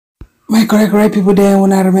My correct people there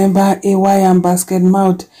when I remember AY and Basket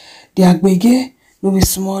Mouth, the agbege no be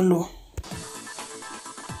small o.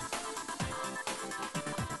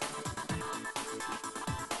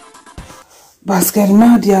 Basket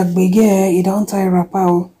Mouth the agbege he don't tie rapper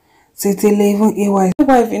o. Say tell even AY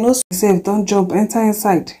wife you know self don't jump enter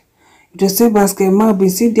inside. You just say Basket Mouth be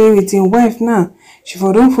sit there with him wife now. She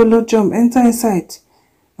for don't follow jump enter inside.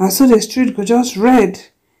 And so the street go just red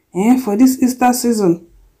for this Easter season.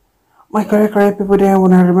 My correct people there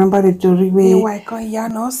when I remember the story where AY can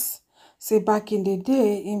yarn us. Say back in the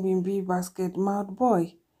day, him been be Basket Mouth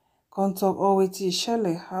boy. Come talk all wetin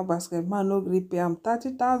shele how Basket Mouth no gree pay am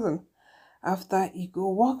 30,000 after he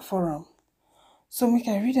go work for him. So make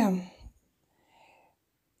I read am.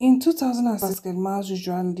 In 2006, Basket Mouth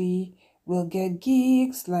usually will get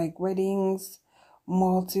gigs like weddings,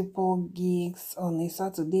 multiple gigs on a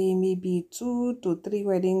Saturday, maybe 2 to 3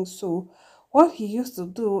 weddings. So what he used to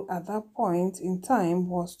do at that point in time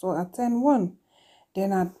was to attend one.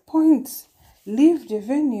 Then at points, leave the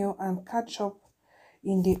venue and catch up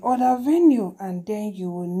in the other venue, and then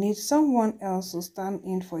you will need someone else to stand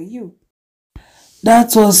in for you.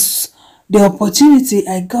 That was the opportunity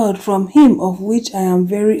I got from him, of which I am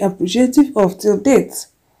very appreciative of till date.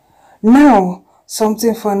 Now,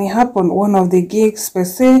 something funny happened. One of the gigs per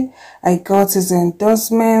se, I got his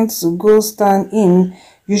endorsement to go stand in.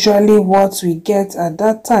 Usually what we get at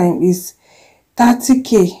that time is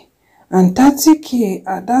 30k. And 30k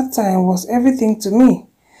at that time was everything to me.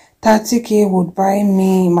 30k would buy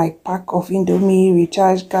me my pack of Indomie,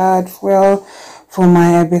 recharge card, fuel for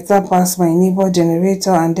my better pass my neighbor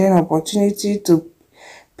generator, and then opportunity to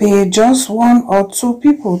pay just 1 or 2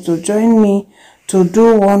 people to join me to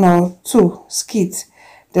do 1 or 2 skits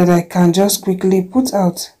that I can just quickly put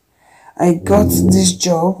out. I got this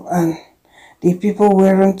job and the people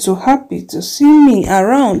weren't too happy to see me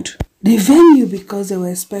around the venue because they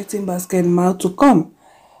were expecting Basket Mouth to come.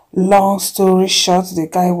 Long story short, the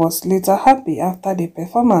guy was later happy after the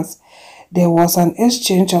performance. There was an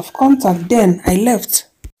exchange of contact. Then I left.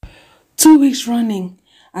 2 weeks running,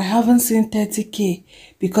 I haven't seen 30k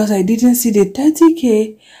because I didn't see the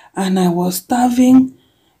 30k and I was starving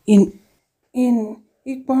in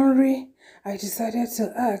Ikponri. I decided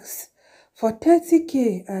to ask for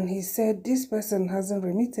 30k and he said this person hasn't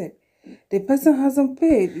remitted. The person hasn't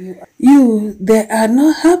paid. They are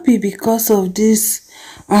not happy because of this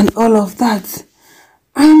and all of that.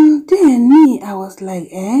 And then me, I was like,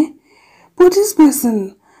 but this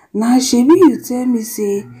person, now shebi you tell me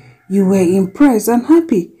say you were impressed and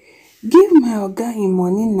happy. Give my oga him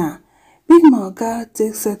money now. Make my oga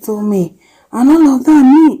take settle me. And all of that,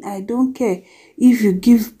 me, I don't care if you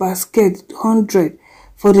give Basket 100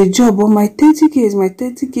 for the job, but my 30k is my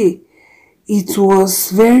 30k. It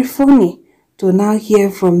was very funny to now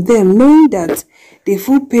hear from them, knowing that the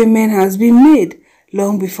full payment has been made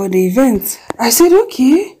long before the event. I said,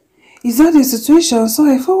 okay, is that the situation? So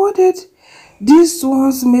I forwarded this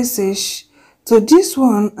one's message to this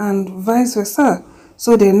one and vice versa.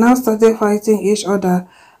 So they now started fighting each other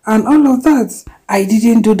and all of that. I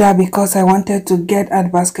didn't do that because I wanted to get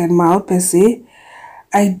at Basket Mouth per se.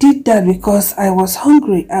 I did that because I was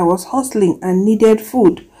hungry, I was hustling and needed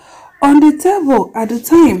food on the table at the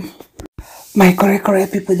time. My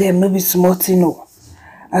correct people there no be small thing o.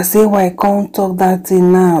 I say why I can't talk that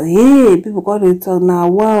thing now. Hey, people got to talk now.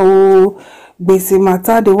 Wow, Bese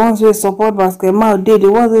matter. The ones who support Basket Mouth day,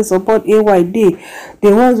 the ones who support AY day,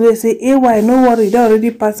 the ones who say AY no worry, they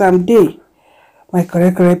already pass am day. My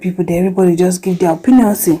correct people there, everybody just give their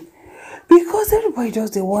opinions in. Because everybody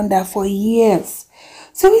just they wonder for years.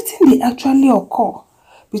 So wetin dey actually occur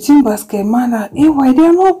between Basket Mouth and AY? They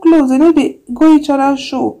are not close. They know they go each other's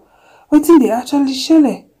show. Wetin dey actually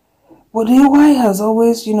shele? But AY has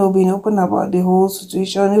always, been open about the whole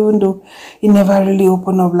situation, even though he never really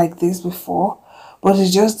opened up like this before. But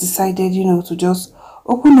he just decided, to just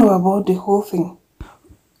open up about the whole thing.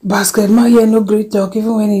 Basket Mouth here no great talk,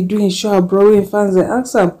 even when he doing show abroad, fans they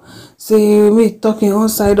ask him, say me talking on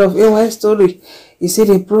side of AY story. He say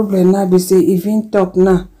the problem now be say if he talk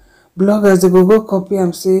now, bloggers they go copy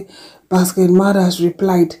him say Basket Mouth has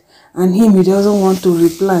replied, and he doesn't want to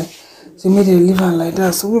reply. So made a leave her like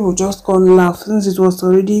that. So people just can't laugh since it was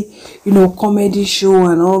already, comedy show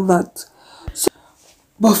and all that. So,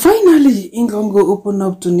 but finally, England go open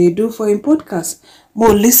up to Nedu for him podcast.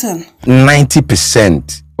 More listen.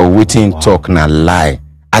 90% of waiting talk na lie.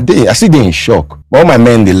 I see they in shock. All my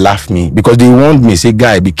men they laugh me because they warned me, say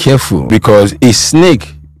guy be careful because a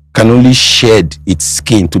snake can only shed its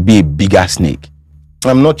skin to be a bigger snake.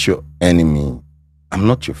 I'm not your enemy. I'm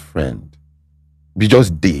not your friend. Be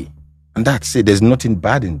just day. And that's it. There's nothing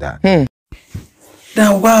bad in that.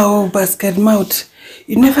 Now, wow, basket mouth.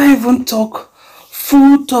 You never even talk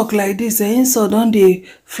full talk like this. The insult don't they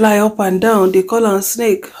fly up and down. They call am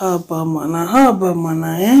snake. Haba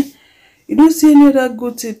mana, eh? You don't see any other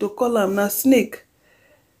good thing to call am na snake.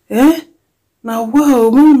 Eh? Now, wow,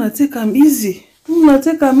 we wanna take am easy.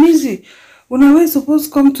 Una we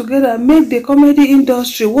supposed come together and make the comedy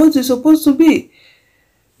industry what it's supposed to be.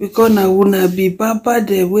 Because now una be baba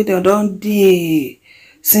the way they don't dey.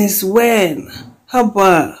 Since when?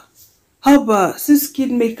 Haba, since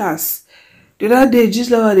kid makers. The other day,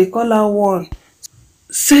 just like they call her one.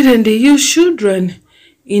 Say then they use children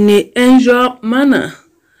in a unusual manner.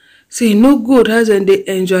 Say no good as in they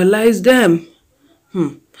angelize them.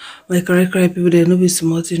 My correct people they no be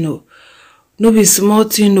smart, No be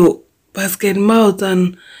smart, Basket mouth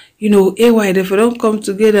and AY if they don't come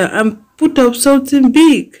together and put up something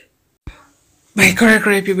big. My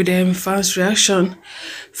correct people dem fans reaction.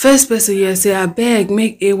 First person here say abeg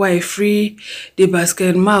make AY free the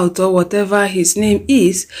basket mouth or whatever his name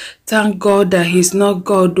is. Thank God that he's not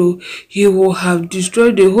God though. He will have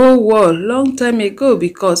destroyed the whole world long time ago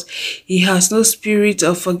because he has no spirit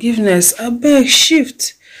of forgiveness. Abeg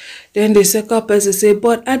shift. Then the second person say,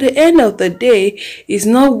 but at the end of the day, it's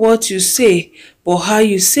not what you say, but how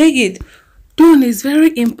you say it. Tone is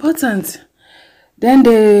very important. Then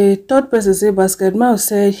the third person say, Basket Mouth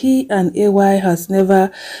said he and AY has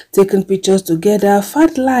never taken pictures together.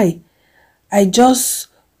 Fat lie. I just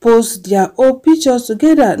post their old pictures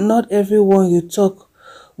together. Not everyone you talk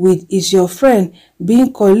with is your friend.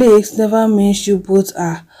 Being colleagues never means you both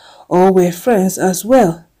are or were friends as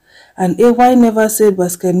well. And AY never said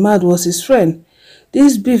Basket Mouth was his friend.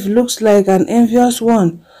 This beef looks like an envious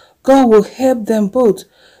one. God will help them both.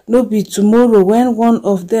 No be tomorrow when one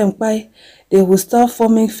of them buy, they will start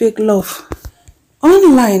forming fake love.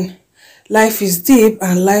 Online, life is deep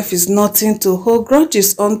and life is nothing to hold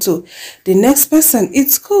grudges onto. The next person,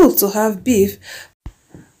 it's cool to have beef,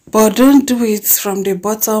 but don't do it from the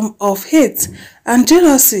bottom of hate and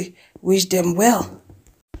jealousy. Wish them well.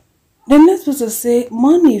 The next person say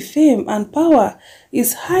money, fame, and power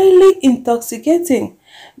is highly intoxicating.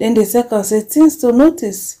 Then the second say things to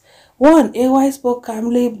notice. 1. AY spoke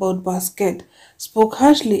calmly but Basket spoke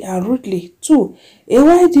harshly and rudely. 2.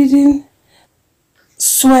 AY didn't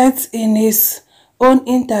sweat in his own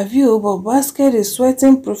interview but Basket is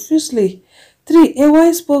sweating profusely. 3.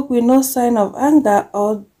 AY spoke with no sign of anger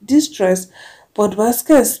or distress but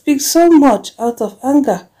Basket speaks so much out of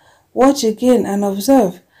anger. Watch again and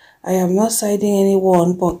observe. I am not siding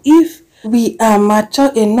anyone, but if we are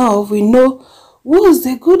mature enough, we know who's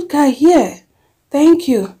the good guy here. Thank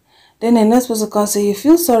you. Then the next person can say you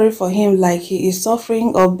feel sorry for him like he is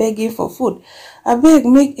suffering or begging for food. I beg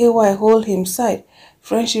make AY hold him side.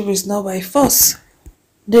 Friendship is not by force.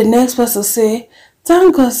 The next person say,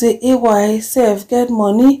 thank God say AY self get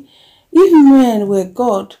money. If men were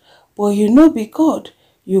God, but you no be God,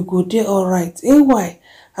 you go dey alright. AY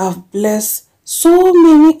have blessed so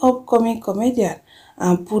many upcoming comedians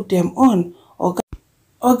and put them on. Oga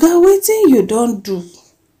wetin you don't do?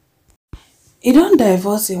 He don't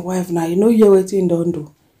divorce his wife now. You know hear wetin he don't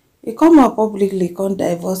do. He come out publicly, can't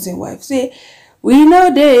divorce his wife. Say, we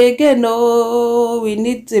know they again, no, we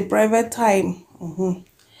need a private time.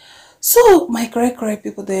 So, my correct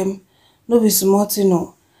people, them, no be smart,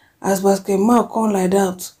 as Basket Mouth come like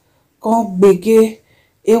that, come gbege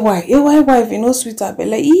AY wife, sweet her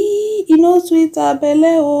belle. Sweet her belle,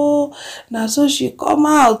 oh. Now so she come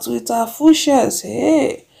out with her full chest.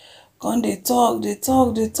 Hey, come they talk.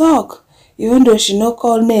 Even though she no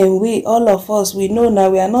call name, we all of us we know now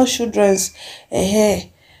we are not childrens.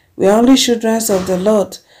 We are only childrens of the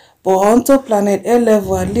Lord. But onto planet A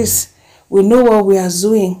level at least we know what we are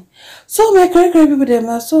doing. So my correct people them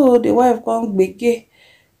now so the wife come gbege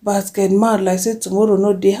Basket Mouth like say tomorrow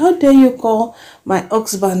no day. How dare you call my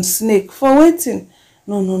husband snake for waiting?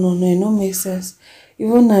 No, it no make sense.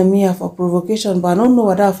 Even na me for provocation, but I don't know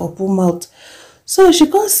what I for pull mouth. So she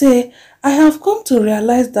can say, I have come to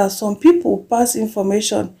realize that some people pass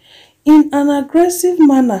information in an aggressive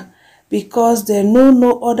manner because they know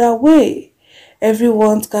no other way.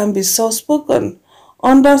 Everyone can be soft-spoken.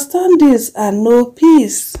 Understand this and know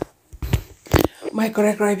peace. My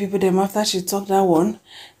correct people them after she talk that one,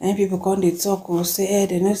 and people come they talk or say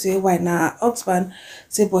they no say why na husband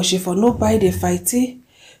say but she for no buy the fighty,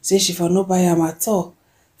 say she for no buy am at all.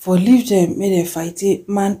 For leave them make them fighty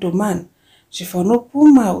man to man. She for no pull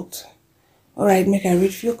mouth. Alright, make I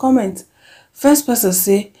read few comments. First person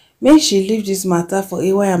say make she leave this matter for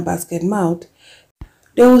AY and Basket Mouth.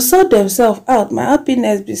 They will sort themselves out. My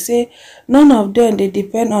happiness be say none of them they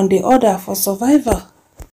depend on the other for survival.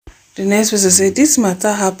 The next person say this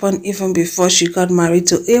matter happened even before she got married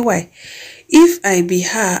to AY. If I be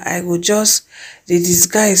her, I go just dey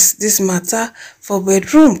disguise this matter for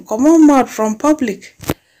bedroom, comot mouth from public.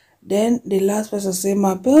 Then the last person say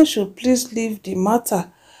Mabel should please leave the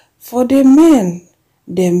matter for the men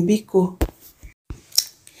dem biko.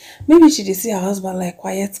 Maybe she dey see her husband like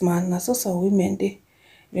quiet man. Na so some women dey.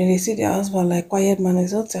 When they see their husband like quiet man,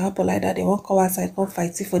 it's something happen like that, they won't come outside, come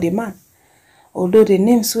fighting for the man. Although the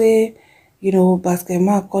names wey basket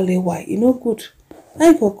man call AY, e no good.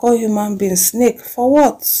 I go call human being snake for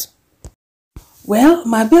what? Well,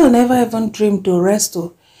 Mabel never even dreamed to rest.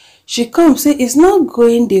 She come say it's not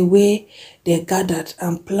going the way they gathered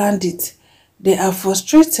and planned it. They are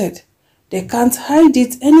frustrated. They can't hide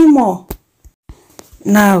it anymore.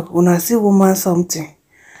 Now, when I see woman something,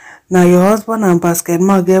 now your husband and basket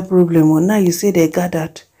man get problem, or now you say they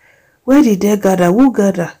gathered. Where did they gather? Who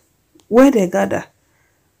gather? Where they gather?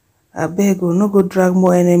 I beg you, no go drag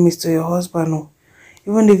more enemies to your husband.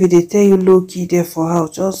 Even if they tell you low key there for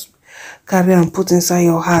house, just carry and put inside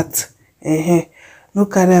your heart. No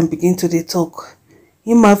carry and begin to dey talk.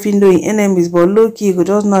 He might know in enemies, but low key, you go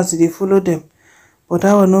just know to follow them. But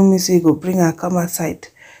that one no mean say you go bring and come aside.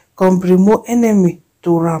 Come bring more enemy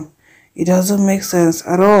to ram. It doesn't make sense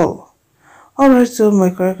at all. Alright, so my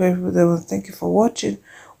correct people, thank you for watching.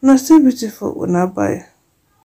 Una still beautiful. Una bye.